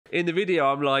in the video,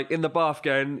 I'm like in the bath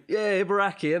going, yeah,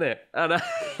 Ibaraki, innit? And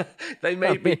they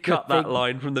made me cut that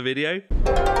line from the video.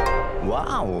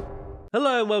 Wow.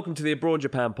 Hello and welcome to the Abroad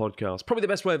Japan podcast. Probably the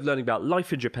best way of learning about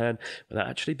life in Japan without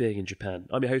actually being in Japan.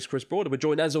 I'm your host, Chris Broad, and we're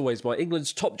joined as always by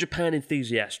England's top Japan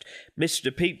enthusiast,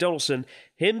 Mr. Pete Donaldson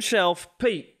himself.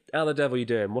 Pete, how the devil are you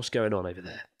doing? What's going on over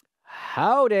there?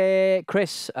 Howdy,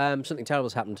 Chris. Something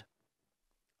terrible's happened.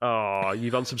 Oh,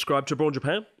 you've unsubscribed to Abroad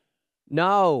Japan?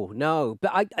 No.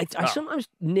 But I sometimes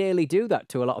nearly do that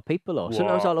to a lot of people, though.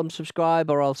 Sometimes I'll unsubscribe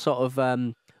or I'll sort of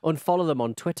unfollow them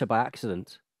on Twitter by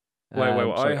accident. Wait.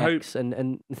 I hope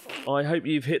I hope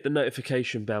you've hit the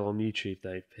notification bell on YouTube,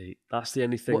 Dave, Pete. That's the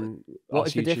only thing what us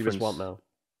is the YouTubers difference? want now.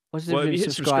 What's the difference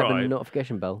between subscribe and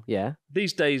notification bell? Yeah.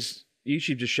 These days,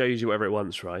 YouTube just shows you whatever it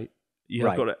wants, right? You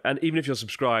have got to, and even if you're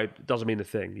subscribed, it doesn't mean a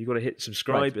thing. You've got to hit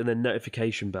subscribe and then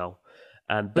notification bell.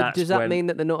 And but does that mean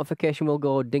that the notification will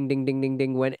go ding, ding, ding, ding,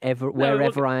 ding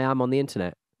wherever I am on the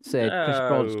internet? Say Chris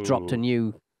Broad's dropped a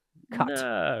new cut.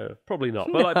 No, probably not.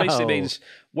 But like basically means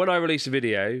when I release a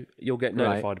video, you'll get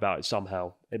notified about it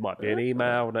somehow. It might be an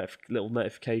email, little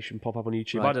notification pop up on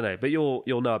YouTube. I don't know, but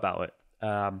you'll know about it.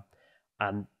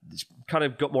 And it's kind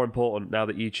of got more important now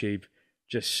that YouTube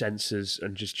just censors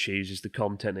and just chooses the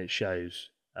content it shows.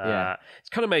 It's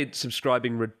kind of made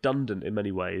subscribing redundant in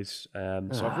many ways. So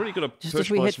I've really got to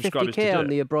push my subscribers to do it. on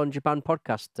the Abroad Japan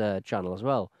podcast channel as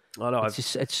well. I know.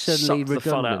 It's suddenly redundant. The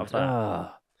fun out of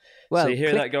that. Well, so you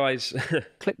hear that, guys?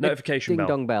 Click notification the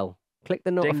ding-dong bell. Click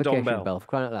the notification bell for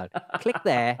crying out loud. Click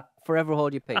there, forever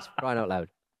hold your peace for crying out loud.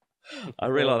 I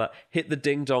really like that. Hit the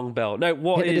ding-dong bell. No,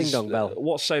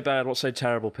 what's so bad, what's so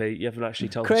terrible, Pete? You haven't actually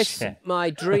told us Chris, my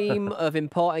dream of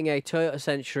importing a Toyota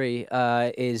Century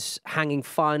is hanging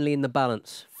finally in the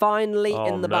balance.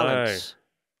 Balance.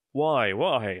 Why? We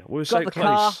were Got so the close.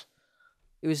 car.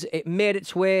 It made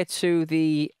its way to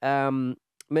the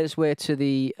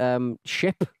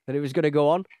ship that it was going to go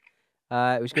on.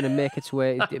 It was going to make its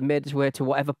way. It made its way to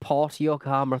whatever port,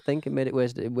 Yokohama, I think. It made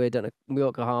its way down to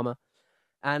Yokohama,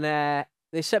 and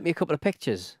they sent me a couple of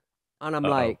pictures, and I'm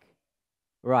like,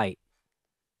 right,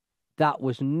 that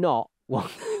was not one.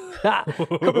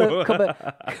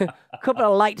 couple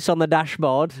of lights on the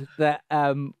dashboard that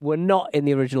were not in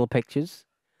the original pictures.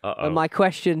 And my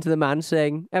question to the man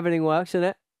saying, everything works in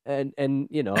it, and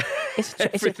you know,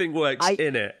 everything works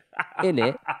in it. In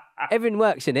it, everything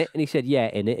works in it, and he said, yeah,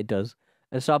 in it does.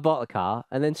 And so I bought the car,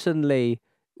 and then suddenly,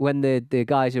 when the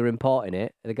guys who were importing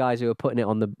it, the guys who were putting it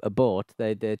on a boat,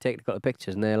 they take a couple of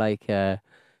pictures, and they're like,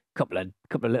 couple of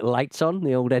little lights on,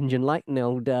 the old engine light, and the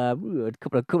old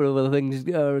couple of other things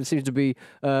it seems to be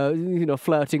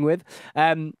flirting with.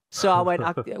 So I went,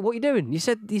 what are you doing? You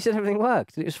said everything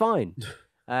worked. It was fine.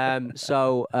 It's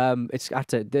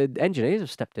after the engineers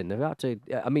have stepped in. They've had to.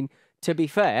 I mean, to be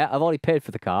fair, I've already paid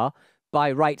for the car.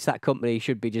 By rights, that company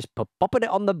should be just popping it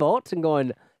on the boat and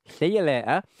going, see you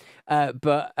later.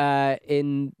 But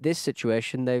in this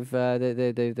situation, they've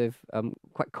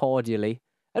quite cordially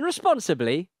and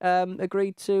responsibly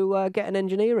agreed to get an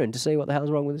engineer in to see what the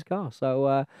hell's wrong with his car.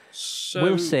 So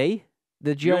we'll see.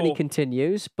 The journey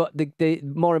continues, but the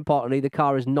more importantly, the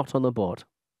car is not on the boat.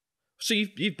 So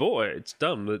you've bought it. It's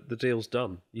done. The deal's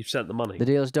done. You've sent the money. The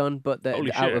deal's done, but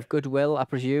out of goodwill, I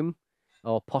presume,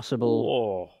 or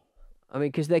possible. I mean,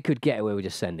 because they could get away with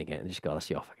just sending it and just go, that's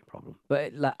your fucking problem.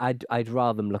 But I'd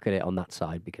rather them look at it on that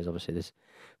side because obviously there's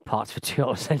parts for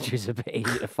Toyota Centuries a bit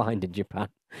easier to find in Japan.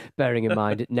 Bearing in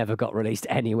mind it never got released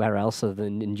anywhere else other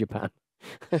than in Japan.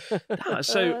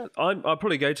 So I'll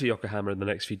probably go to Yokohama in the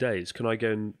next few days. Can I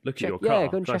go and look at your car? Yeah,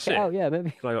 go and check it out. Yeah,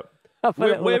 maybe.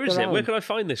 Where is it? Where can I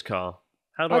find this car?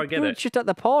 How do I get it? Just at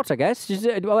the port, I guess.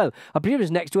 Well, I presume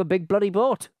it's next to a big bloody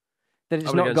boat. That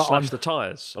it's not got slash the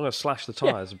tyres. I'm going to slash the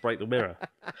tyres and break the mirror.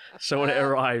 So when it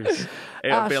arrives,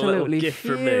 it'll be a little gift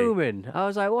from me. I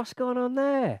was like, what's going on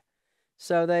there?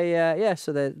 So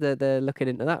they're looking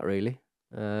into that really.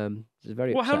 It's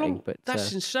very exciting. How long? But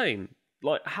that's insane.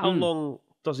 Like, how long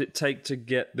does it take to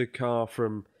get the car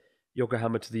from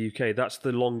Yokohama to the UK? That's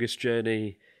the longest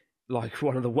journey. Like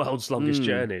one of the world's longest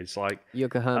journeys, like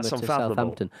Yokohama to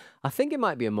Southampton. I think it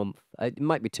might be a month. It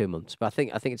might be 2 months, but I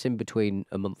think it's in between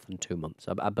a month and 2 months.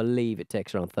 I believe it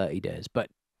takes around 30 days. But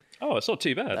it's not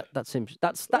too bad. That seems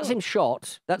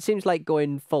short. That seems like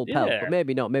going full pelt, but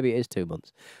maybe not. Maybe it is 2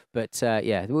 months. But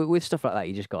with stuff like that,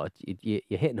 you just got you're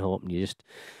hitting home and you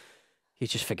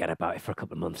just forget about it for a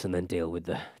couple of months and then deal with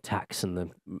the tax and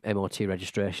the MOT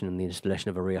registration and the installation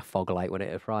of a rear fog light when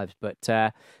it arrives. But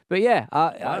yeah,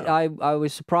 I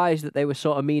was surprised that they were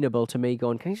so amenable to me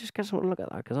going, can you just get someone to look at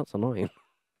that? Because that's annoying.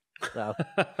 So,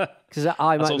 because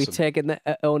I might be awesome. taking the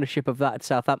ownership of that at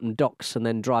Southampton Docks and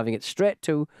then driving it straight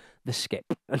to the skip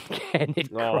and getting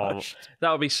it crushed.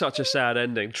 That would be such a sad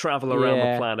ending. Travel around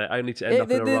the planet only to end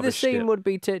up in a rubbish The scene skip. would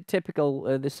be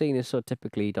typical. The scene is so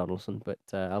typically Donaldson, but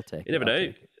I'll take it. You never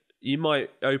know. You might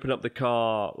open up the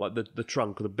car, like the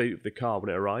trunk or the boot of the car when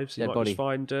it arrives. You might just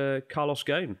find Carlos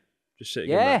Ghosn just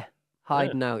sitting in there.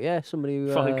 Hiding out. Yeah, somebody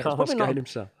who... Find Carlos Ghosn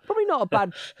himself. Probably not a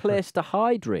bad place to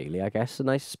hide, really, I guess. A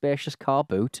nice, spacious car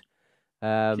boot.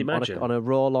 Can you imagine? On a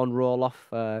roll-on, roll-off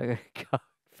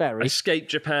ferry. Escape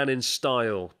Japan in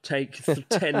style. Take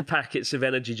 10 packets of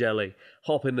energy jelly,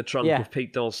 hop in the trunk of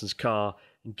Pete Dawson's car,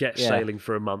 and get sailing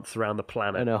for a month around the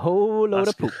planet. And a whole load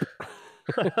of poop.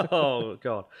 Oh,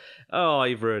 God. Oh,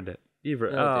 you've ruined it.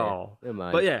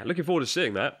 But yeah, looking forward to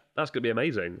seeing that. That's going to be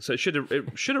amazing. So it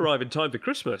should arrive in time for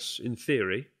Christmas, in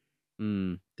theory.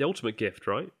 The ultimate gift,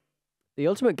 right? The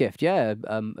ultimate gift, yeah.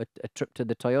 A trip to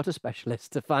the Toyota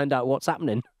specialist to find out what's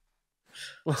happening.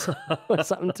 What's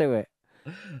happened to it?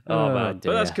 Oh man,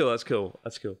 dear. But that's cool.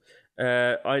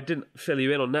 I didn't fill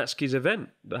you in on Natsuki's event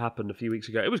that happened a few weeks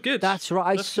ago. It was good. That's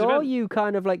right. I saw you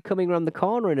kind of like coming around the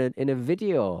corner in a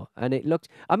video, and it looked.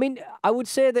 I mean, I would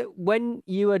say that when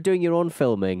you are doing your own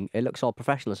filming, it looks all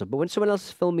professional stuff. But when someone else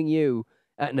is filming you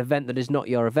at an event that is not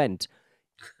your event,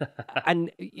 and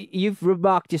you've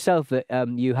remarked yourself that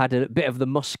you had a bit of the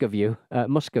musk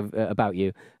about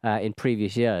you in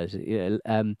previous years.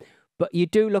 But you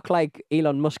do look like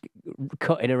Elon Musk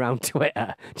cutting around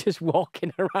Twitter, just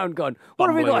walking around going, what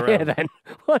have we got here then?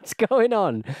 What's going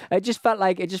on? It just felt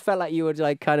like you were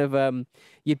like kind of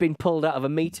you'd been pulled out of a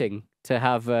meeting to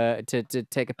have to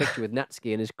take a picture with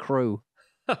Natsuki and his crew.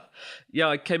 Yeah,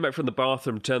 I came back from the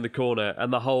bathroom, turned the corner,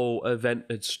 and the whole event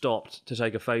had stopped to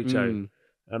take a photo.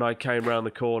 And I came round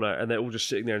the corner, and they're all just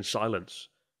sitting there in silence.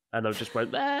 And I just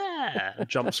went, a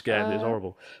jump scare, and it was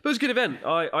horrible. But it was a good event.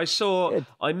 I saw,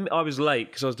 I was late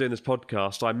because I was doing this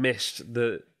podcast. I missed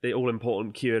the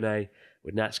all-important Q&A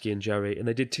with Natsuki and Joey, and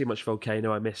they did Too Much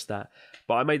Volcano. I missed that.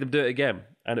 But I made them do it again,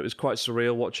 and it was quite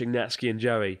surreal watching Natsuki and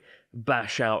Joey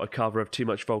bash out a cover of Too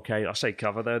Much Volcano. I say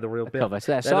cover, they're the real band.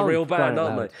 They're the real band,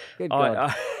 aren't they?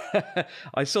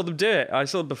 I saw them do it. I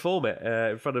saw them perform it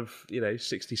in front of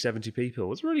 60, 70 people. It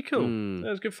was really cool. It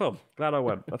was good fun. Glad I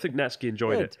went. I think Natsuki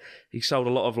enjoyed it. He sold a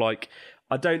lot of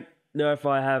I don't know if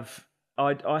I have.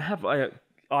 I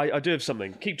do have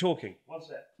something. Keep talking. One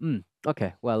sec.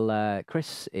 Okay. Well,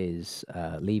 Chris is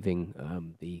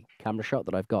leaving the camera shot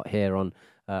that I've got here on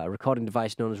a recording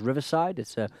device known as Riverside.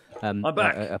 It's a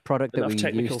product that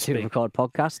we use to record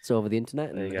podcasts over the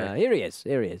internet. And, here he is.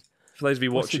 For those of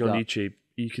you watching on YouTube,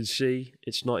 you can see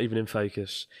it's not even in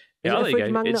focus. Is it a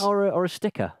fridge magnet or a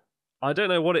sticker? I don't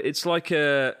know what it's like.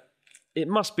 It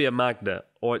must be a magnet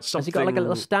or it's something. Has it got like a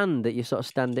little stand that you sort of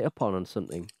stand it up on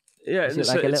something? Yeah, it's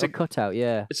like a little cutout.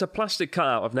 Yeah, it's a plastic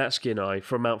cutout of Natsuki and I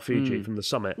from Mount Fuji from the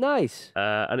summit. Nice.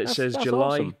 And it says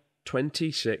July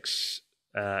 26,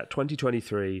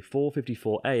 2023,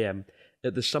 4:54 a.m.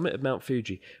 at the summit of Mount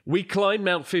Fuji. We climbed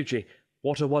Mount Fuji.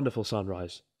 What a wonderful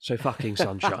sunrise. So fucking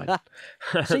sunshine.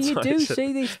 So you do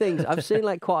see these things. I've seen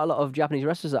like quite a lot of Japanese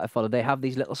wrestlers that I follow. They have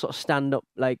these little sort of stand-up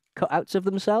like cutouts of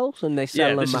themselves, and they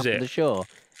sell them after the show.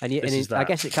 And I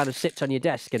guess it kind of sits on your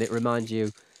desk, and it reminds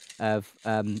you of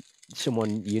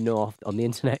someone you know on the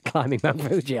internet climbing Mount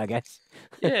Fuji, I guess.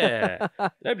 Yeah.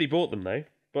 Nobody bought them though.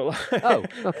 But oh,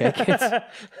 okay, good.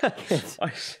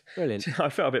 Brilliant. I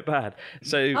felt a bit bad.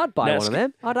 So I'd buy one of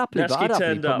them. I'd happily put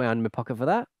my hand in my pocket for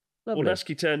that. Lovely. Well,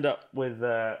 Natsuki turned up with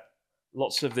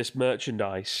lots of this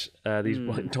merchandise, these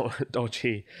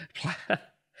dodgy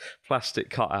plastic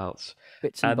cutouts.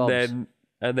 Bits and bobs.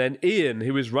 And then Ian,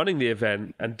 who was running the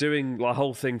event and doing the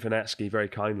whole thing for Natsuki very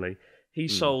kindly, he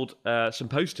sold some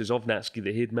posters of Natsuki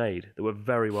that he had made that were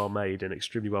very well made and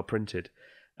extremely well printed.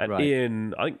 And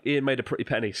I think Ian made a pretty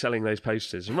penny selling those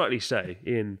posters, and rightly so.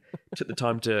 Ian took the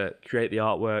time to create the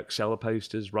artwork, sell the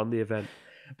posters, run the event.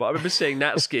 But I remember seeing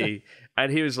Natsuki,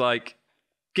 and he was like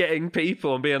getting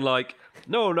people and being like,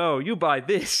 no, you buy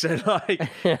this, and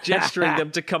like gesturing them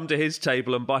to come to his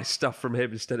table and buy stuff from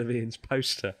him instead of Ian's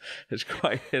poster. It's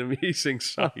quite an amusing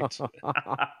sight.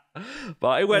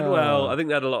 But it went well. I think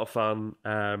they had a lot of fun.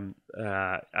 And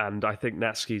I think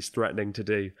Natsuki's threatening to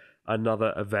do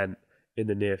another event in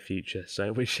the near future.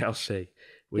 So we shall see.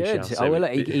 Good. Oh,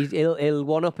 well, he'll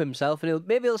one up himself, and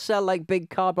he'll sell like big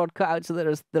cardboard cutouts that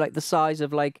are like the size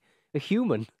of like a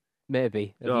human,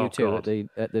 maybe, of you two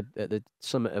at the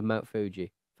summit of Mount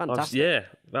Fuji. Fantastic.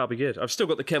 That'll be good. I've still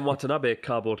got the Ken Watanabe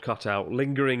cardboard cutout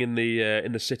lingering in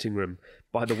the sitting room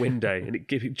by the window, and it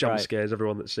jump scares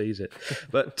everyone that sees it.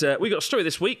 But we got a story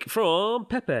this week from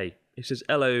Pepe. He says,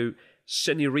 "Hello,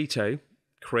 Senorito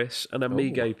Chris, and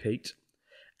Amigo Pete.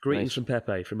 Greetings from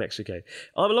Pepe from Mexico.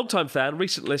 I'm a long-time fan,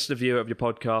 recent listener, viewer of your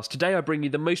podcast. Today I bring you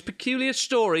the most peculiar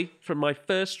story from my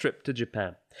first trip to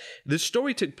Japan. The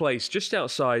story took place just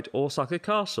outside Osaka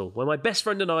Castle, where my best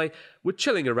friend and I were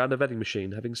chilling around a vending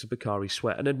machine, having some Bacardi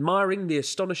Sweat and admiring the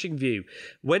astonishing view,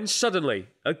 when suddenly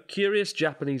a curious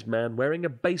Japanese man wearing a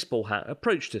baseball hat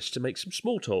approached us to make some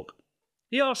small talk.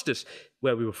 He asked us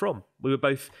where we were from. We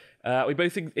both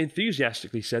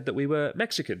enthusiastically said that we were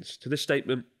Mexicans. To this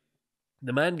statement,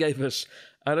 the man gave us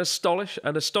an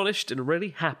astonished and really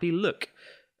happy look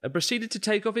and proceeded to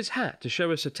take off his hat to show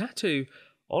us a tattoo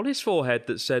on his forehead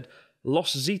that said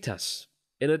Los Zetas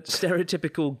in a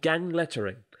stereotypical gang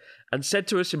lettering, and said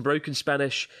to us in broken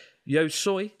Spanish, Yo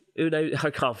soy uno... I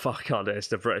can't do it, it's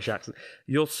the British accent.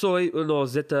 Yo soy uno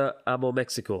Zeta amo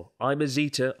Mexico. I'm a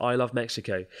Zeta, I love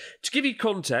Mexico. To give you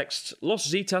context,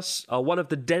 Los Zetas are one of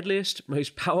the deadliest,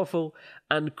 most powerful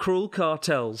and cruel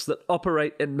cartels that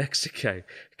operate in Mexico.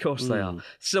 Of course they are.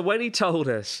 So when he told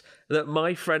us that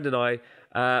my friend and I,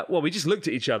 we just looked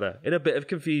at each other in a bit of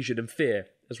confusion and fear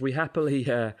as we happily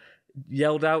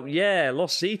yelled out, yeah,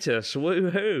 Los Zetas,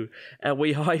 woohoo, and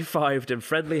we high-fived and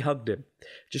friendly hugged him,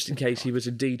 just in case he was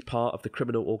indeed part of the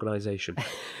criminal organisation.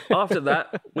 After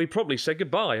that, we probably said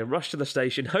goodbye and rushed to the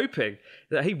station, hoping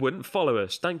that he wouldn't follow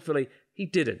us. Thankfully, he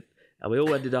didn't, and we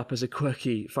all ended up as a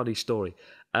quirky, funny story.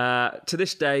 To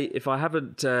this day, if I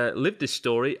haven't lived this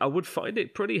story, I would find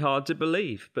it pretty hard to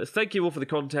believe. But thank you all for the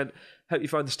content. Hope you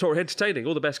find the story entertaining.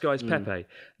 All the best, guys. Pepe.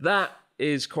 That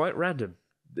is quite random.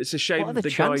 It's a shame the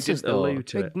guy didn't allude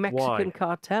to it. Big Mexican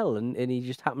cartel, and he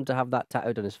just happened to have that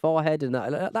tattooed on his forehead, and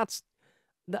that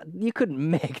you couldn't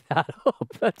make that up.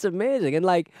 That's amazing. And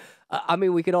I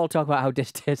mean, we could all talk about how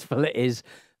distasteful it is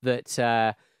that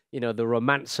the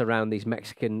romance around these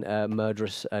Mexican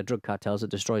murderous drug cartels that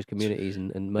destroys communities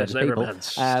and murders people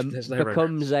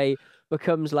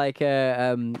becomes like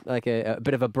a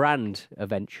bit of a brand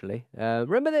eventually.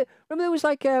 Remember there was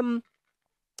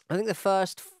I think the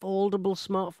first foldable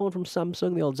smartphone from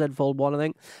Samsung, the old Z Fold 1, I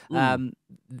think.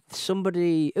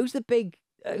 Somebody who's the big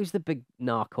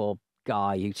narco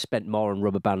guy who spent more on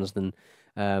rubber bands than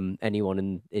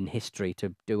anyone in history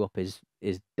to do up his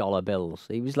dollar bills.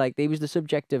 He was the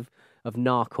subject of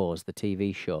Narcos, the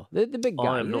TV show. The big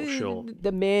guy. I'm not sure.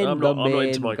 The main I'm not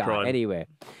into my guy. crime. Anyway.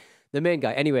 The main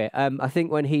guy. Anyway, I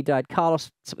think when he died,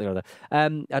 Carlos something or other.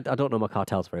 I don't know my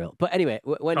cartels very well, but anyway,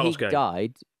 when Carlos he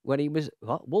died, when he was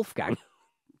Wolfgang.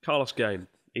 Carlos Game,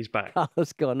 he's back.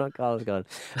 Carlos gone, not Carlos gone.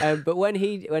 But when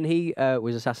he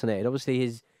was assassinated,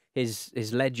 obviously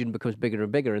his legend becomes bigger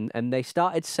and bigger, and they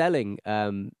started selling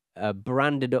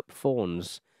branded up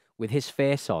phones with his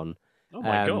face on. Oh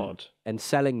my god! And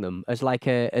selling them as like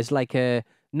a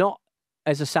not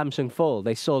as a Samsung Fold.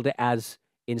 They sold it as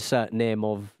insert name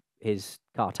of his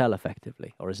cartel,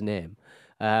 effectively, or his name.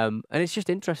 And it's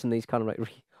just interesting these kind of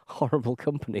really horrible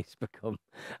companies become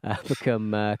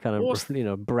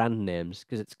brand names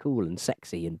because it's cool and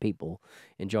sexy and people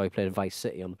enjoy playing Vice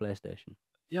City on the PlayStation.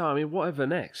 Yeah, I mean, whatever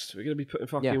next? We're going to be putting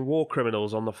fucking war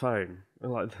criminals on the phone.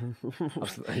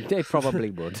 They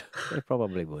probably would. They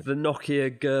probably would. The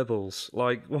Nokia Goebbels.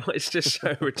 It's just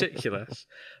so ridiculous.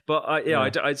 But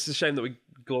it's a shame that we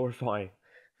glorify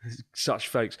such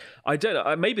folks. I don't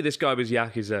know. Maybe this guy was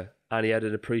Yakuza and he had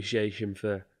an appreciation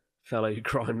for fellow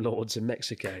crime lords in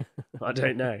Mexico. I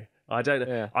don't know.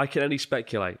 Yeah. I can only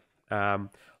speculate.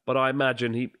 But I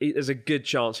imagine there's a good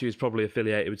chance he was probably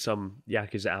affiliated with some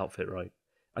Yakuza outfit, right?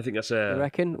 I think that's a. You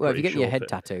reckon? Well, if you're getting your head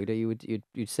tattooed,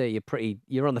 you'd say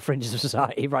you're on the fringes of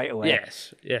society right away.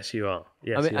 Yes, you are.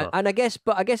 Yes, I mean, you are. And I guess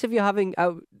if you're having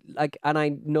and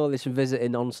I know this from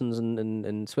visiting onsens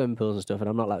and swimming pools and stuff, and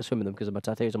I'm not allowed to swim in them because of my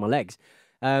tattoos on my legs.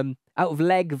 Out of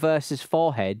leg versus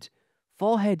forehead,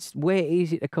 forehead's way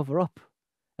easier to cover up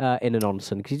in an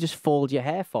onsen because you just fold your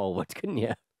hair forward, couldn't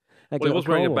you? He was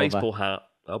wearing a baseball hat.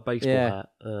 Hat.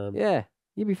 Yeah,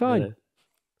 you'd be fine. Yeah.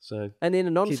 So, and in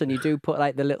an onsen, you do put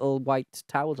the little white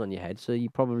towels on your head, so you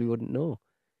probably wouldn't know.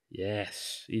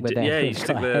 Yes, you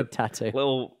stick the tattoo.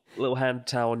 little hand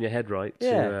towel on your head, right?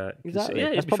 Yeah, exactly.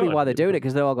 That's probably why they're doing it,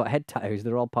 because they've all got head tattoos.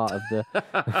 They're all part of the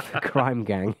crime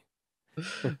gang.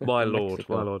 My lord.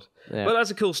 Yeah. But that's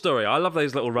a cool story. I love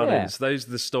those little run-ins. Yeah. Those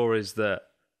are the stories that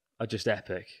are just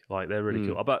epic. They're really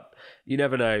cool. But you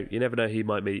never know. You never know who you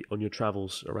might meet on your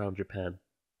travels around Japan.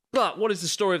 But what is the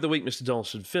story of the week, Mr.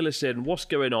 Donaldson? Fill us in. What's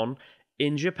going on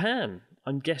in Japan?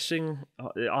 I'm guessing,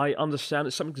 I understand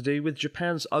it's something to do with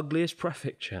Japan's ugliest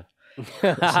prefecture.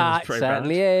 It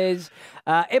certainly is.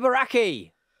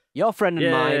 Ibaraki. your friend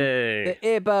and mine, Yay.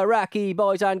 the Ibaraki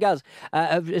boys and girls,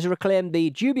 has reclaimed the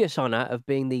dubious honour of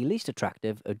being the least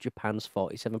attractive of Japan's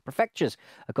 47 prefectures,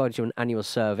 according to an annual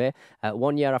survey,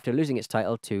 1 year after losing its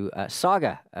title to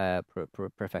Saga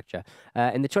Prefecture.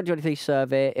 In the 2023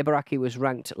 survey, Ibaraki was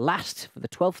ranked last for the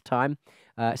 12th time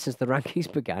since the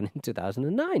rankings began in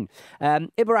 2009.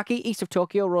 Ibaraki, east of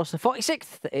Tokyo, rose to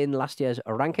 46th in last year's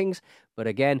rankings, but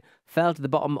again fell to the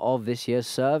bottom of this year's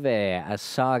survey as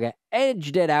Saga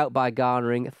edged it out by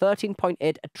garnering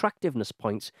 13.8 attractiveness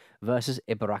points versus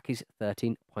Ibaraki's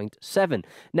 13.7.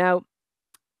 Now,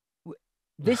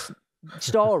 this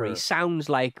story sounds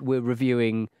like we're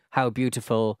reviewing how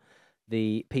beautiful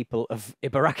the people of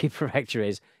Ibaraki Prefecture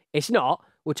is. It's not.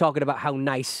 We're talking about how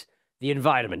nice the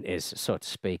environment is, so to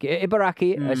speak.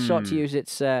 Ibaraki has sought to use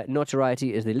its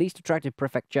notoriety as the least attractive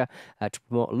prefecture to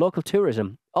promote local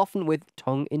tourism, often with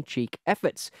tongue-in-cheek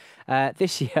efforts.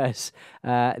 These,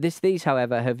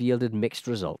 however, have yielded mixed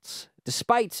results,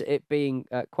 despite it being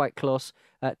quite close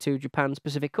to Japan's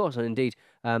Pacific coast, and indeed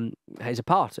is a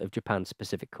part of Japan's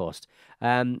Pacific coast.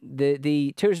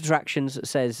 The tourist attractions,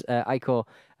 says Akio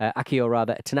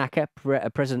Tanaka,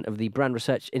 president of the Brand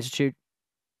Research Institute,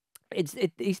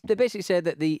 they basically say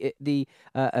that the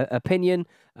opinion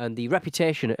and the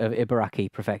reputation of Ibaraki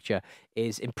Prefecture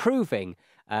is improving,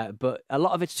 but a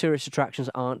lot of its tourist attractions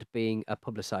aren't being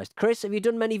publicised. Chris, have you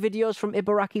done many videos from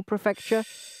Ibaraki Prefecture?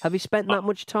 Have you spent that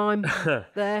much time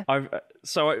there?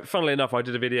 Funnily enough, I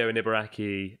did a video in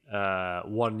Ibaraki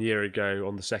 1 year ago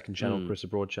on the second channel, Chris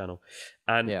Abroad channel,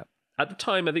 and at the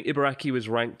time, I think Ibaraki was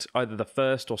ranked either the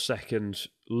first or second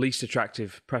least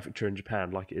attractive prefecture in Japan,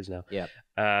 like it is now. Yeah.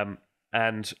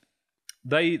 And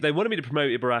they wanted me to promote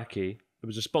Ibaraki. It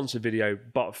was a sponsored video,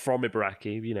 but from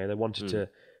Ibaraki. You know, they wanted to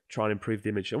try and improve the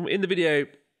image. And in the video,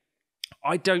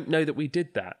 I don't know that we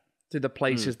did that to the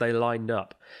places they lined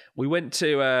up. We went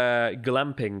to a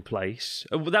glamping place.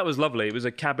 That was lovely. It was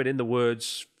a cabin in the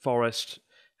woods, forest,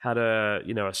 had a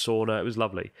sauna. It was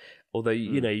lovely. Although,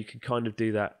 you could kind of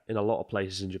do that in a lot of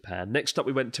places in Japan. Next up,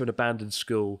 we went to an abandoned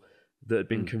school that had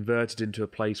been converted into a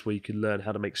place where you could learn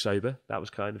how to make soba. That was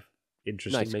kind of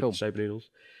interesting, making soba noodles.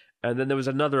 And then there was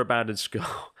another abandoned school.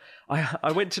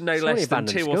 I went to no less than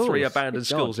 2 or 3 abandoned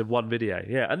schools in one video.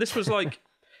 Yeah, and this was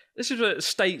this is a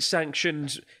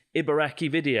state-sanctioned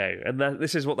Ibaraki video. And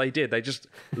this is what they did. They just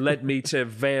led me to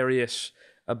various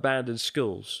abandoned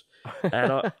schools.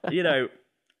 And,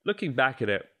 looking back at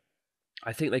it,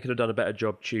 I think they could have done a better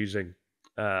job choosing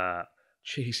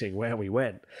where we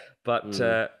went. But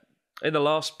in the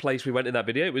last place we went in that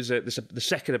video, it was the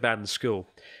second abandoned school.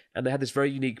 And they had this very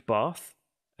unique bath.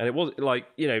 And it was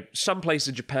some places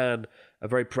in Japan are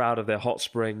very proud of their hot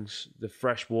springs, the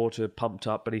fresh water pumped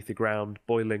up beneath the ground,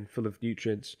 boiling, full of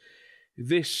nutrients.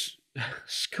 This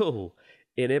school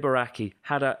in Ibaraki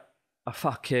had a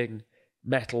fucking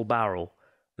metal barrel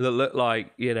that looked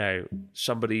like,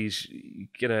 somebody's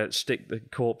gonna stick the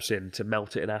corpse in to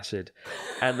melt it in acid,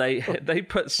 and they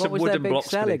put some wooden blocks. What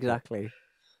was their big sell exactly?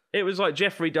 It was like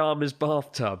Jeffrey Dahmer's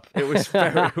bathtub. It was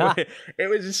very weird. It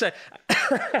was insane.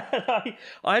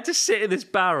 I had to sit in this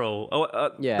barrel.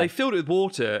 They filled it with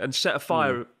water and set a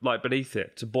fire beneath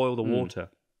it to boil the water.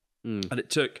 And it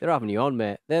took... They're having you on,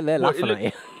 mate. They're laughing at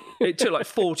you. It took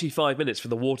 45 minutes for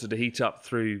the water to heat up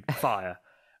through fire.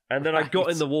 And then I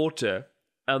got in the water,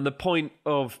 and the point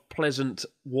of pleasant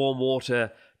warm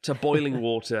water to boiling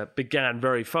water began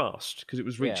very fast because it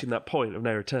was reaching that point of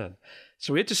no return.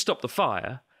 So we had to stop the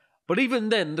fire. But even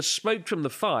then, the smoke from the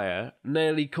fire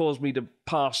nearly caused me to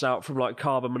pass out from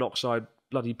carbon monoxide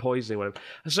bloody poisoning or whatever.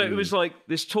 So it was like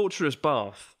this torturous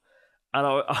bath. And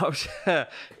I was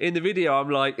in the video, I'm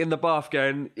in the bath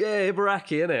going, yeah,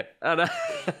 Ibaraki, innit? And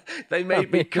they made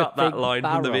me cut that line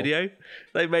from the video.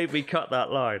 They made me cut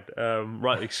that line,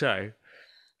 rightly so.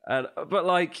 But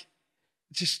Ibaraki.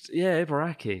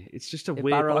 It's just a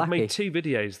weird... I've made 2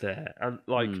 videos there.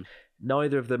 And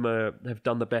neither of them have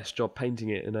done the best job painting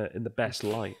it in the best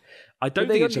light. I don't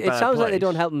think it's a bad place. It sounds like they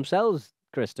don't help themselves,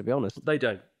 Chris, to be honest. They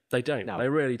don't. No. They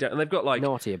really don't. And they've got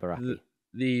naughty Ibaraki.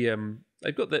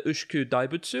 They've got the Ushiku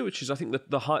Daibutsu, which is I think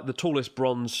the tallest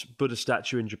bronze Buddha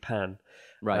statue in Japan,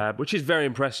 right? Which is very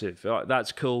impressive.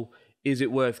 That's cool. Is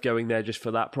it worth going there just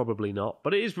for that? Probably not.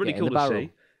 But it is really cool to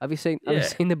see. Have you seen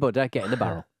the Buddha get in the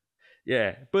barrel?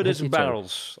 Yeah, Buddhas and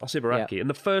barrels. That's Ibaraki. Yeah. And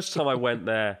the first time I went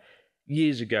there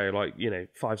years ago,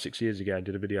 5-6 years ago, and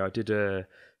did a video, had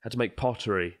to make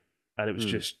pottery, and it was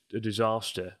just a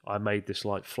disaster. I made this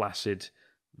flaccid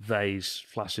vase,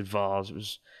 flaccid vase. It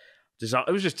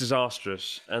was just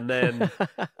disastrous. And then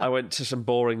I went to some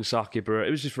boring sake brewer.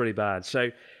 It was just really bad. So,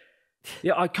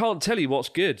 yeah, I can't tell you what's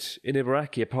good in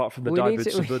Ibaraki apart from the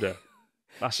Daibutsu Buddha.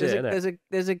 That's there's it, innit?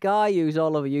 there's a guy who's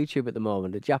all over YouTube at the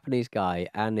moment, a Japanese guy,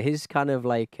 and his kind of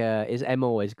like his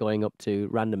MO is going up to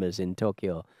randomers in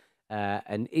Tokyo,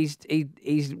 and he's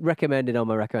recommended on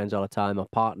my recommends all the time. My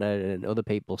partner and other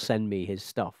people send me his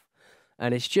stuff,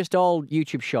 and it's just all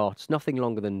YouTube shorts, nothing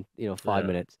longer than 5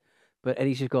 minutes. And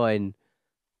he's just going,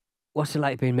 "What's it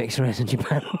like being mixed race in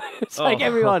Japan?" It's like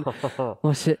everyone,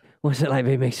 what's it like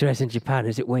being mixed race in Japan?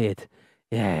 Is it weird?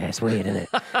 Yeah, it's weird, isn't it?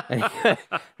 And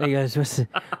he goes, what's it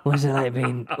like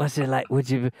being, what's it like, would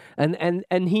you, and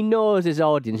he knows his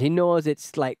audience, he knows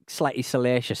it's like slightly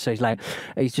salacious, so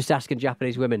he's just asking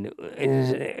Japanese women,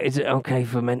 is it okay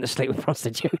for men to sleep with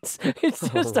prostitutes? It's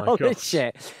just all this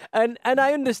shit. And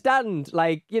I understand,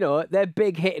 like, they're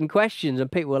big hitting questions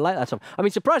and people will like that stuff. I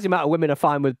mean, surprising amount of women are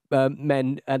fine with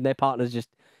men and their partners just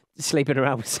sleeping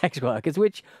around with sex workers,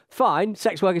 which, fine,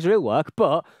 sex work is real work,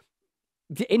 but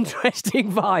interesting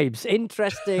vibes.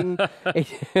 Interesting.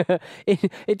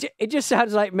 It just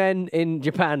sounds like men in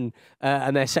Japan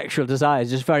and their sexual desires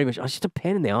just very much. It's just a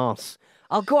pain in the arse.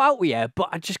 I'll go out with you, but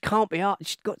I just can't be out.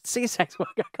 Just got to see a sex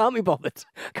worker. I can't be bothered.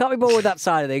 Can't be bothered with that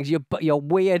side of things. You're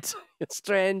weird. You're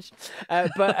strange.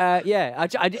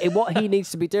 What he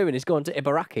needs to be doing is going to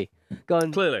Ibaraki.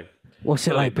 Clearly. What's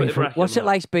it like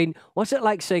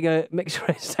seeing a mixed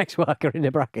race sex worker in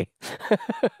Ibaraki?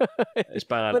 It's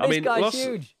bad. But this guy's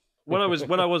huge. When I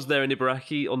was there in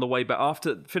Ibaraki on the way back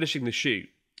after finishing the shoot,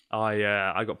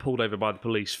 I got pulled over by the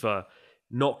police for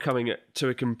not coming to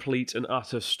a complete and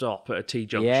utter stop at a T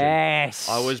junction. Yes,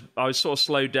 I was sort of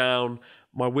slowed down.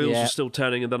 My wheels were still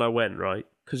turning, and then I went right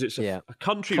because it's a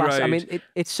country road. I mean,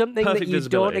 it's something that you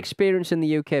visibility. don't experience in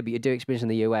the UK, but you do experience in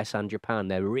the US and Japan.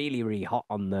 They're really, really hot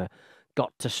on the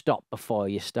got to stop before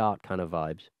you start kind of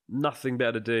vibes. Nothing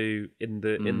better to do in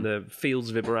the fields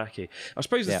of Ibaraki. I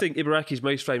suppose the thing Ibaraki is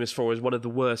most famous for is one of the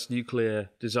worst nuclear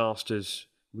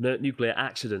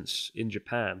accidents in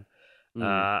Japan.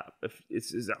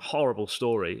 It's a horrible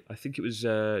story. I think it was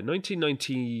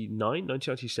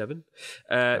 1997.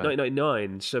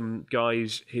 1999, some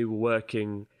guys who were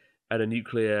working at a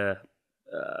nuclear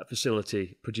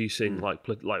facility producing like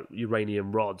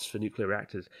uranium rods for nuclear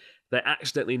reactors. They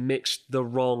accidentally mixed the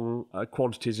wrong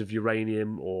quantities of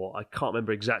uranium, or I can't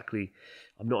remember exactly.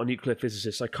 I'm not a nuclear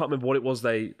physicist. I can't remember what it was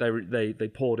they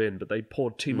poured in, but they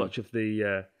poured too much of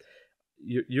the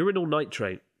uranyl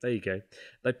nitrate. There you go.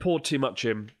 They poured too much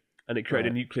in, and it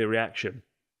created a nuclear reaction.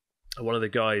 And one of the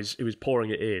guys who was pouring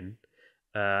it in,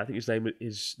 I think his name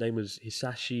was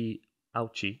Hisashi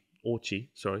Ouchi.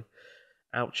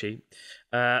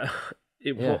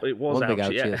 It was one big Ouchi.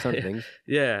 ouchie or something.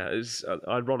 Yeah, it's an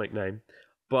ironic name,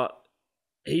 but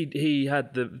he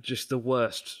had just the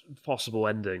worst possible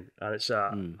ending, and it's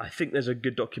I think there's a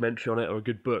good documentary on it or a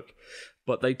good book,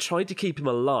 but they tried to keep him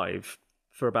alive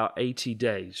for about 80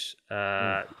 days,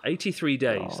 83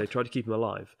 days. God. They tried to keep him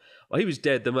alive. Well, he was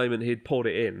dead the moment he'd poured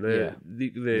it in. The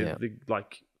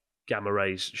like gamma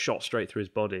rays shot straight through his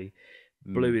body,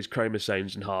 blew his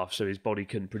chromosomes in half, so his body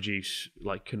couldn't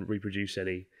reproduce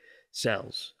any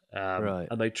cells.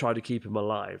 And they tried to keep him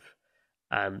alive.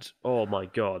 And oh my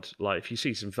God, like if you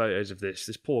see some photos of this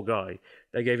poor guy,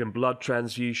 they gave him blood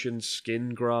transfusions,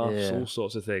 skin grafts, all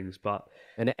sorts of things. But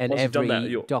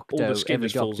every doctor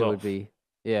would be.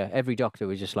 Yeah, every doctor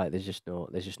was just like, there's just no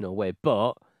way.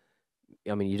 But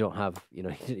I mean, you don't have, you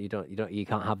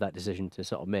can't have that decision to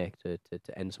sort of make to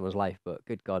end someone's life. But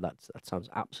good God, that sounds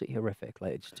absolutely horrific.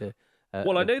 Like just to.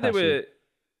 Well, I know they were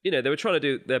trying to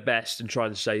do their best and try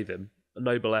and save him, a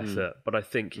noble effort. But I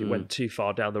think it went too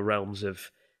far down the realms of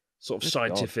sort of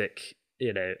scientific,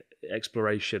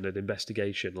 exploration and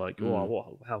investigation. Like,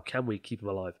 how can we keep him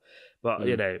alive? But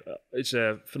it's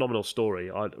a phenomenal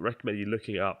story. I'd recommend you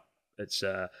looking it up. It's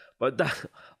but that,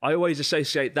 I always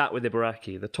associate that with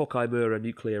Ibaraki, the Tokaimura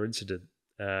nuclear incident,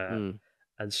 and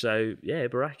so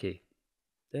Ibaraki.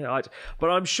 Yeah, but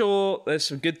I'm sure there's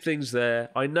some good things there.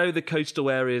 I know the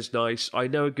coastal area is nice. I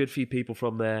know a good few people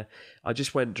from there. I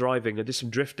just went driving. I did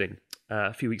some drifting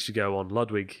a few weeks ago on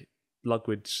Ludwig's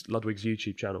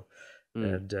YouTube channel,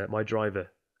 and my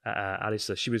driver.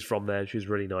 Alistair, she was from there. She was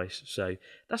really nice. So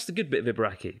that's the good bit of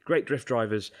Ibaraki. Great drift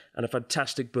drivers and a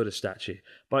fantastic Buddha statue.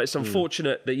 But it's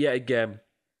unfortunate that yet again,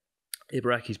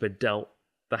 Ibaraki's been dealt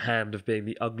the hand of being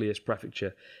the ugliest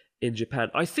prefecture in Japan.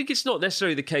 I think it's not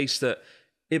necessarily the case that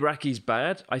Ibaraki's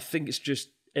bad. I think it's just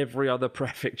every other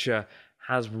prefecture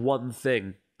has one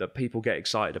thing that people get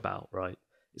excited about, right?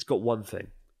 It's got one thing.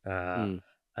 And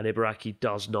Ibaraki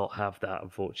does not have that,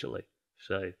 unfortunately.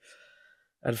 So...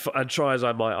 And try as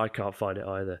I might, I can't find it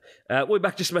either. We'll be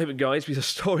back just a moment, guys, with the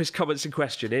stories, comments, and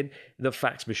question in the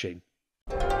Fax Machine.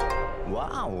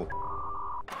 Wow.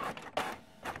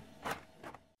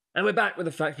 And we're back with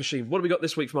the Fax Machine. What have we got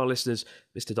this week from our listeners?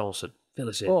 Mr. Dawson, fill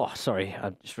us in. Oh, sorry.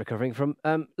 I'm just recovering from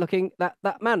looking that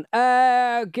man.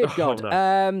 Good God.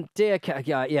 No. Dear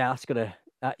yeah, that's going to...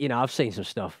 I've seen some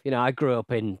stuff. I grew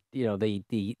up in,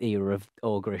 the era of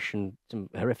Ogrish and some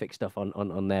horrific stuff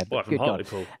on there. But From good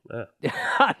Hartlepool. God.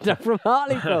 Yeah. From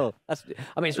Hartlepool.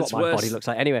 It's what my body looks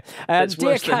like. Anyway, it's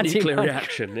dear worse than nuclear Candyman,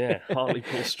 reaction. Yeah,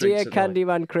 Hartlepool streets. dear at night.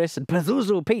 Candyman Chris and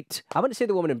Pazuzu Pete. I went to see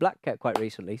The Woman in Black quite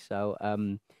recently, so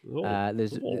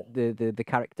there's the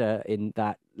character in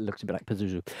that looks a bit like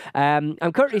Pazuzu.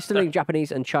 I'm currently studying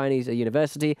Japanese and Chinese at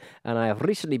university, and I have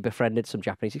recently befriended some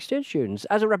Japanese exchange students.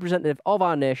 As a representative of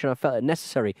our nation, I felt it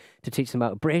necessary to teach them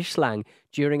about British slang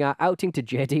during our outing to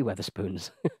JD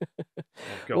Weatherspoons.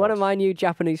 One of my new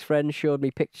Japanese friends showed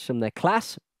me pictures from their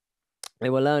class. They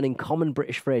were learning common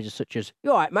British phrases such as,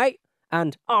 "You all right, mate?"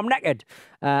 and "I'm naked,"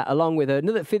 along with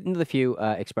another few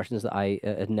expressions that I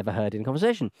had never heard in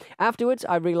conversation. Afterwards,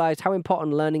 I realised how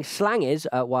important learning slang is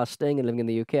while staying and living in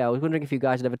the UK. I was wondering if you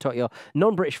guys had ever taught your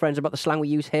non-British friends about the slang we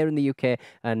use here in the UK,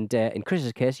 and in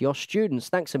Chris's case, your students.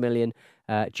 Thanks a million.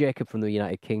 Jacob from the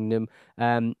United Kingdom.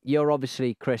 You're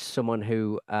obviously, Chris, someone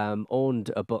who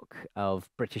owned a book of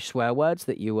British swear words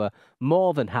that you were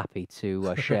more than happy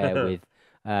to share with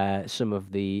some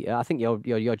of the... I think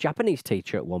your Japanese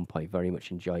teacher at one point very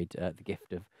much enjoyed the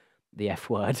gift of the F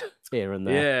word here and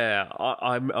there. Yeah,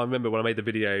 I remember when I made the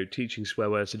video teaching swear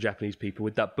words to Japanese people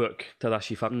with that book,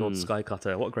 Tadashi Fuck no Sky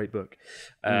Cutter. What a great book.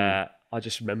 I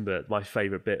just remember my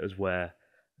favourite bit was where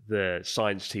the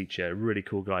science teacher, a really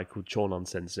cool guy called Chonon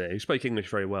Sensei, who spoke English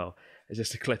very well, is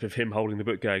just a clip of him holding the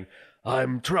book going,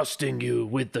 "I'm trusting you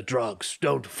with the drugs,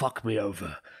 don't fuck me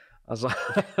over." I was like,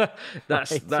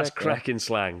 that's cracking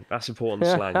slang. That's important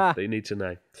slang that you need to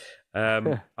know.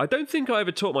 I don't think I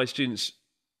ever taught my students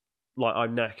like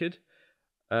I'm knackered.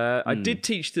 I did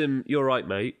teach them "you're right,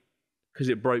 mate," because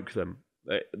it broke them.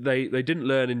 They didn't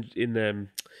learn in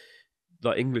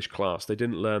like English class. They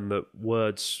didn't learn that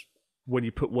words, when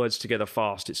you put words together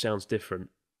fast, it sounds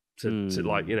different. To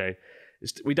like,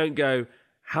 we don't go,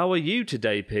 "How are you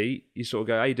today, Pete?" You sort of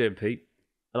go, "How you doing, Pete?"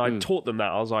 And I taught them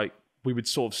that. I was like, we would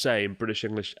sort of say in British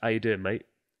English, "How you doing, mate?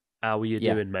 How are you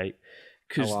doing, mate?"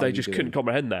 Because they just couldn't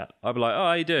comprehend that. I'd be like, "Oh,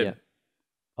 how you doing?" Yeah.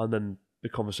 And then the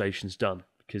conversation's done,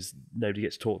 because nobody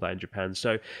gets taught that in Japan.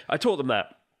 So I taught them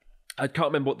that. I can't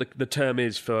remember what the term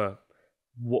is for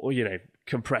what,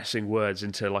 compressing words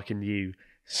into like a new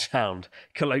sound,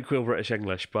 colloquial British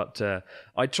English. But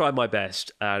I tried my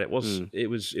best, and it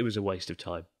was a waste of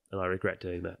time, and I regret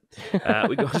doing that.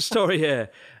 We got a story here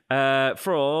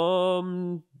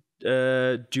from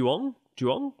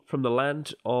Juong from the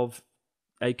land of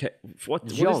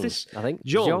what is this? I think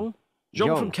John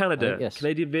from Canada, yes.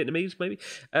 Canadian Vietnamese, maybe.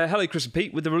 Hello, Chris and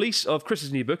Pete. With the release of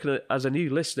Chris's new book, and as a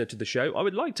new listener to the show, I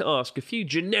would like to ask a few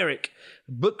generic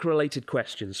book-related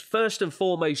questions. First and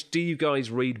foremost, do you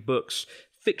guys read books,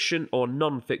 fiction or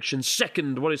non-fiction?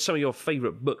 Second, what is some of your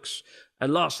favourite books?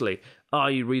 And lastly,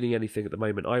 are you reading anything at the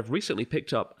moment? I've recently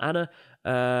picked up Anna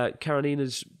Karenina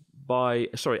by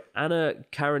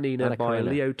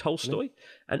Leo Tolstoy,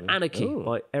 and Anarchy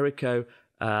by Errico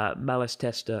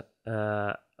Malastesta.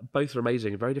 Both are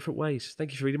amazing in very different ways.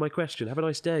 Thank you for reading my question. Have a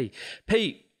nice day.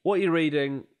 Pete, what are you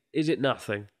reading? Is it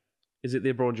nothing? Is it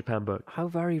the Abroad in Japan book? How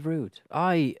very rude.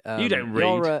 You don't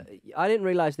read. I didn't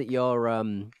realise that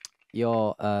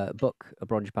your book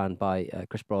Abroad in Japan by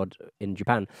Chris Broad in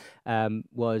Japan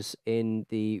was in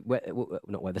the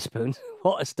not Weatherspoons,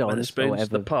 Waterstones, or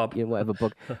whatever, the pub,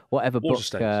 whatever book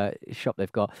shop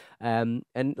they've got. And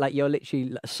like, you're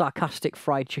literally sarcastic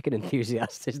fried chicken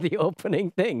enthusiast is the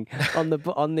opening thing on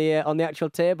the actual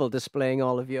table, displaying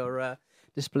all of your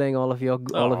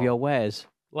wares.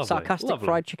 Lovely, Sarcastic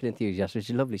fried chicken enthusiast, which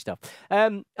is lovely stuff.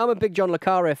 I'm a big John le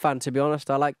Carré fan, to be honest.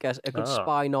 I like a good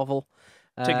spy novel.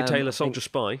 Tinker Tailor Soldier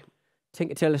Spy.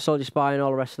 Tinker Tailor Soldier Spy and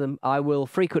all the rest of them. I will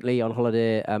frequently on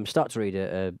holiday start to read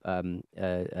a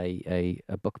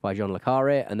book by John le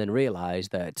Carré and then realise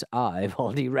that I've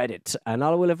already read it, and I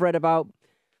will have read about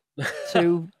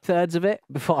 2/3 of it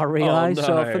before I realise. Oh,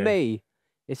 no. So for me,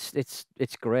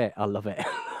 it's great. I love it.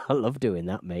 I love doing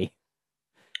that. Me.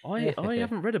 I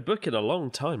haven't read a book in a long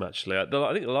time, actually. I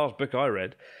think the last book I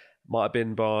read might have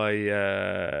been by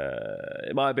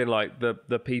like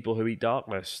the People Who Eat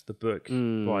Darkness, the book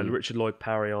by Richard Lloyd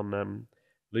Parry on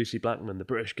Lucy Blackman, the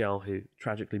British girl who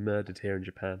tragically murdered here in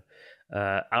Japan,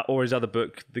 or his other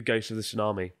book, The Ghost of the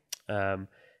Tsunami.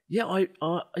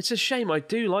 It's a shame. I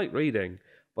do like reading,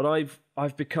 but I'm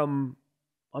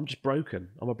just broken.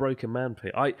 I'm a broken man,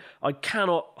 Pete. I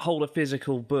cannot hold a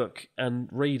physical book and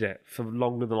read it for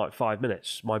longer than like 5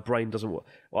 minutes. My brain doesn't work.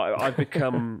 I've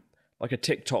become like a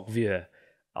TikTok viewer.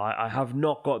 I have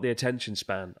not got the attention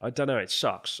span. I don't know. It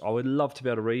sucks. I would love to be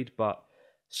able to read, but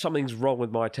something's wrong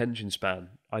with my attention span.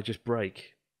 I just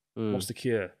break. What's the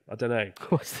cure? I don't know.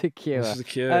 What's the cure? What's the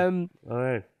cure? I don't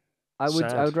know. I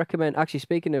would recommend. Actually,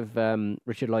 speaking of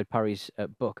Richard Lloyd Parry's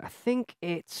book, I think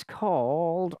it's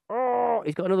called. Oh,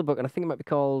 he's got another book, and I think it might be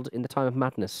called "In the Time of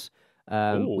Madness,"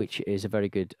 which is a very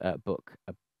good book.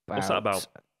 What's that about?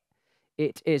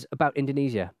 It is about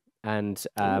Indonesia and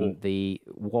the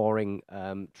warring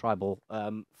tribal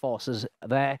forces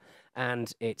there,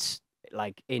 and it's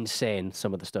like insane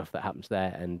some of the stuff that happens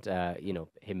there, and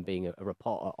him being a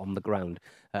reporter on the ground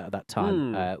at that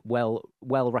time. Well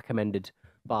recommended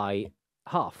by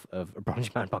half of a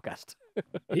Bronze Man podcast.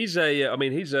 He's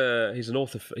an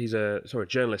author. He's a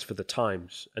journalist for the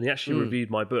Times, and he actually reviewed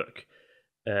my book,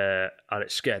 and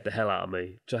it scared the hell out of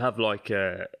me to have like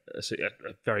a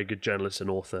very good journalist and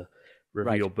author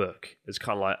review your book. It's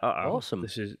kind of like, awesome.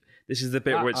 This is the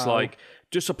bit where it's like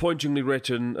disappointingly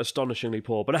written, astonishingly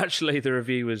poor. But actually, the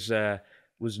review was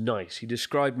nice. He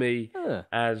described me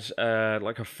as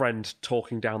like a friend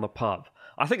talking down the pub.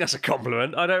 I think that's a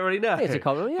compliment. I don't really know. It's a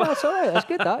compliment. Yeah, that's all right. That's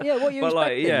good. That. Yeah, what you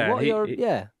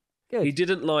expecting? Good. He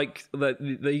didn't like that.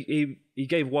 He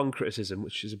gave one criticism,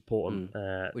 which is important.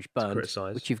 Which burned,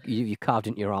 criticize. which you carved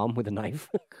into your arm with a knife.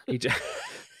 But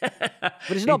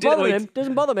it's not bothering him.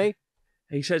 Doesn't bother me.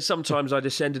 He said sometimes I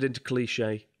descended into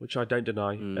cliche, which I don't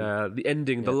deny. The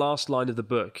ending, the last line of the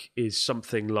book is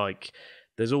something like,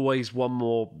 "There's always one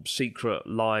more secret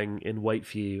lying in wait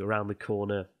for you around the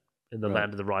corner in the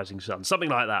land of the rising sun." Something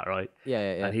like that, right?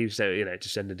 Yeah. And he said,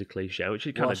 descended to cliche, which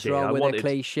he kind What's of did. wrong with a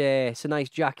cliche? It's a nice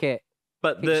jacket.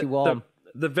 But keeps you warm.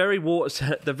 the very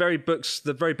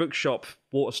bookshop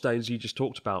Waterstones you just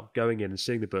talked about, going in and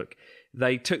seeing the book,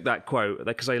 they took that quote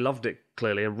because they loved it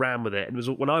clearly and ran with it. And it was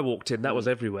when I walked in, that was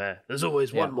everywhere. There's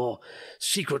always one more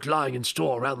secret lying in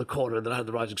store around the corner in the land of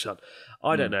the rising sun.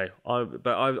 I don't know,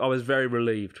 but I was very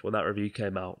relieved when that review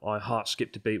came out. My heart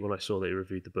skipped a beat when I saw that he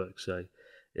reviewed the book. So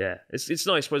yeah, it's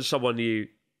nice when someone you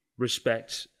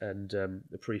respect and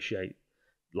appreciate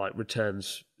like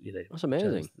returns. That's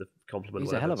amazing. The compliment.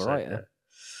 He's a hell of a writer.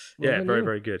 Yeah, very,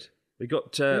 very good. We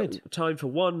got time for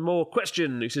one more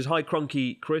question. He says, "Hi,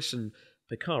 Cronky, Chris, and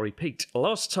Picari Pete.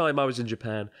 Last time I was in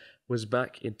Japan was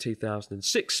back in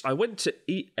 2006. I went to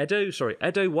Edo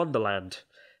Wonderland.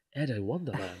 Edo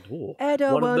Wonderland. Oh,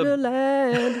 Edo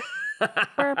Wonderland.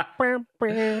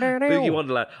 Boogie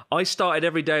Wonderland. I started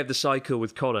every day of the cycle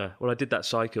with Connor. When I did that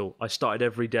cycle, I started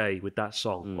every day with that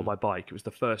song on my bike. It was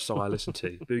the first song I listened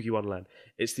to, Boogie Wonderland.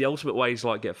 It's the ultimate way to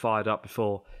like get fired up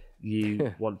before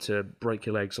you want to break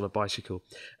your legs on a bicycle.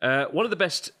 One of the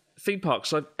best theme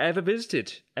parks I've ever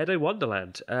visited, Edo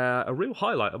Wonderland. A real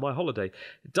highlight of my holiday.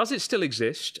 Does it still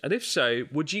exist? And if so,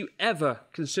 would you ever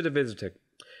consider visiting?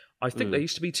 I think there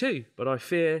used to be two, but I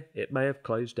fear it may have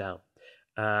closed down.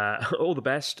 All the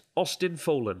best, Austin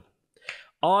Fallen.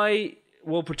 I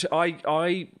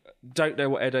don't know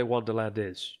what Edo Wonderland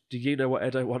is. Do you know what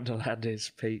Edo Wonderland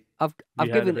is, Pete? I've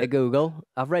given it a Google.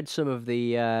 I've read some of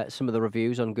the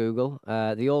reviews on Google.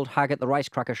 The old hag at the rice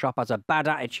cracker shop has a bad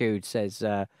attitude, says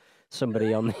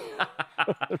somebody on the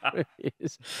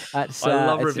reviews. I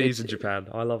love reviews in Japan.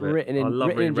 I love it. Written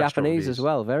in Japanese as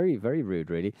well. Very, very rude,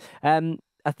 really.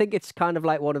 I think it's kind of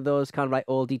like one of those kind of like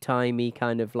oldie-timey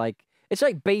kind of like, it's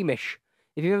like Beamish.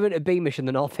 If you've ever been to Beamish in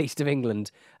the northeast of England,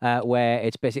 where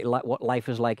it's basically like what life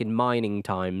was like in mining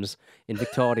times in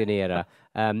Victorian era,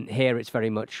 here it's very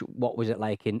much what was it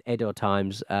like in Edo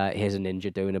times. Here's a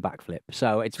ninja doing a backflip.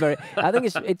 So it's very, I think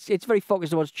it's very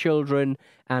focused towards children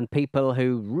and people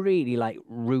who really like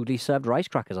rudely served rice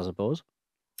crackers, I suppose.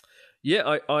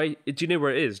 Yeah, I do you know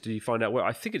where it is? Did you find out where?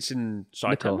 I think it's in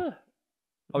Saitama.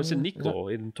 Oh, it's in Nikko,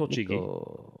 in Tochigi.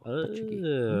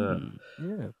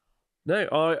 Yeah.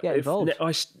 No,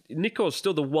 Nikko's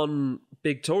still the one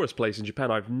big tourist place in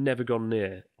Japan I've never gone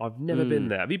near. I've never been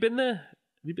there. Have you been there?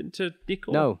 Have you been to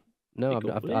Nikko? No,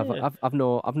 Nikko? I've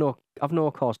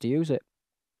no cause to use it,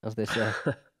 as they say.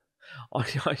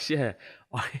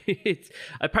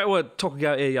 Apparently,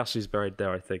 Tokugawa Ieyasu's buried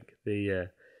there. I think the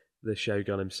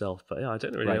shogun himself. But yeah, I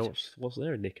don't really know what's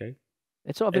there in Nikko.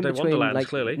 It's sort of in between like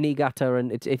clearly. Niigata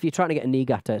and if you're trying to get a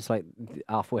Niigata, it's like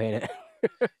halfway in it.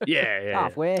 Yeah.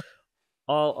 Halfway.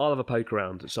 I'll have a poke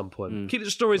around at some point. Keep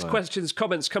the stories, questions,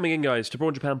 comments coming in, guys, to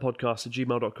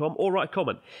brawnjapanpodcast@gmail.com or write a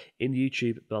comment in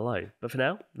YouTube below. But for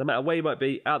now, no matter where you might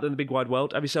be out there in the big wide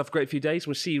world, have yourself a great few days.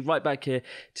 We'll see you right back here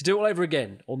to do it all over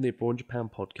again on the Brawn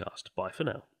Japan Podcast. Bye for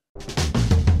now.